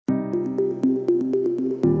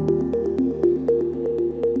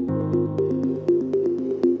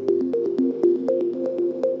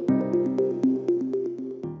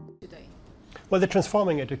Well, the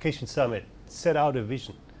Transforming Education Summit set out a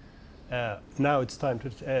vision. Now it's time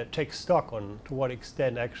to take stock on to what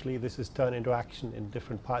extent actually this is turned into action in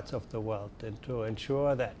different parts of the world, and to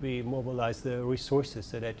ensure that we mobilize the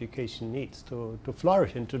resources that education needs to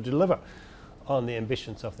flourish and to deliver on the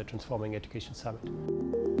ambitions of the Transforming Education Summit.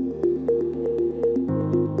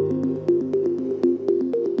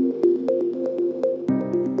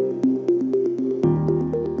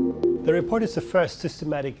 The report is the first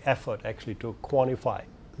systematic effort actually to quantify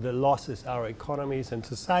the losses our economies and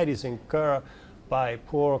societies incur by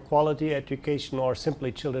poor quality education or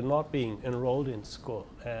simply children not being enrolled in school.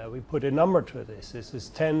 We put a number to this. This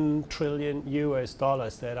is $10 trillion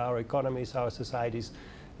that our economies, our societies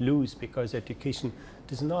lose because education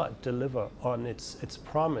does not deliver on its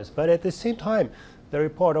promise. But at the same time, the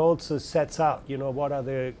report also sets out, what are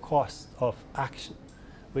the costs of action,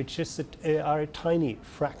 which are a tiny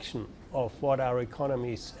fraction of what our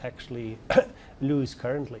economies actually lose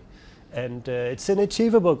currently. And it's an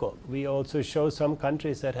achievable goal. We also show some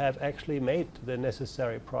countries that have actually made the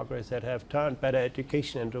necessary progress, that have turned better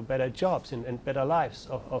education into better jobs and better lives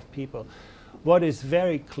of people. What is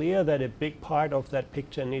very clear that a big part of that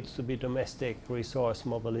picture needs to be domestic resource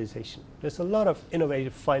mobilization. There's a lot of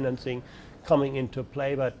innovative financing coming into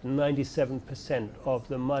play, but 97% of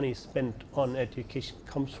the money spent on education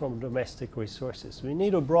comes from domestic resources. We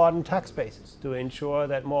need to broaden tax bases to ensure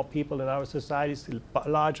that more people in our societies,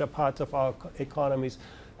 larger parts of our economies,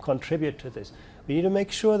 contribute to this. We need to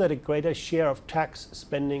make sure that a greater share of tax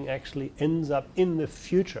spending actually ends up in the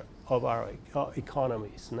future of our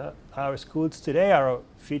economies. Our schools today are our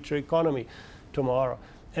future economy tomorrow.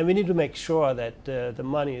 And we need to make sure that the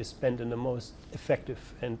money is spent in the most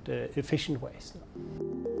effective and efficient ways.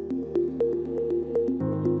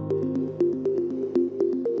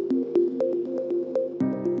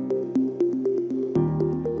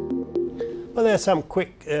 Well, there are some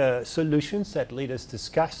quick solutions that leaders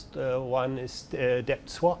discussed. One is debt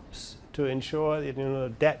swaps to ensure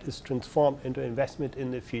that debt is transformed into investment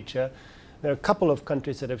in the future. There are a couple of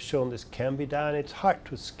countries that have shown this can be done. It's hard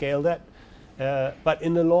to scale that. But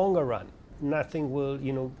in the longer run, nothing will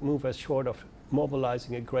move us short of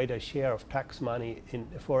mobilizing a greater share of tax money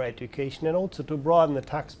for education, and also to broaden the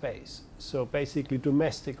tax base. So basically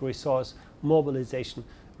domestic resource mobilization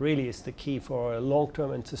really is the key for a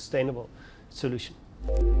long-term and sustainable solution.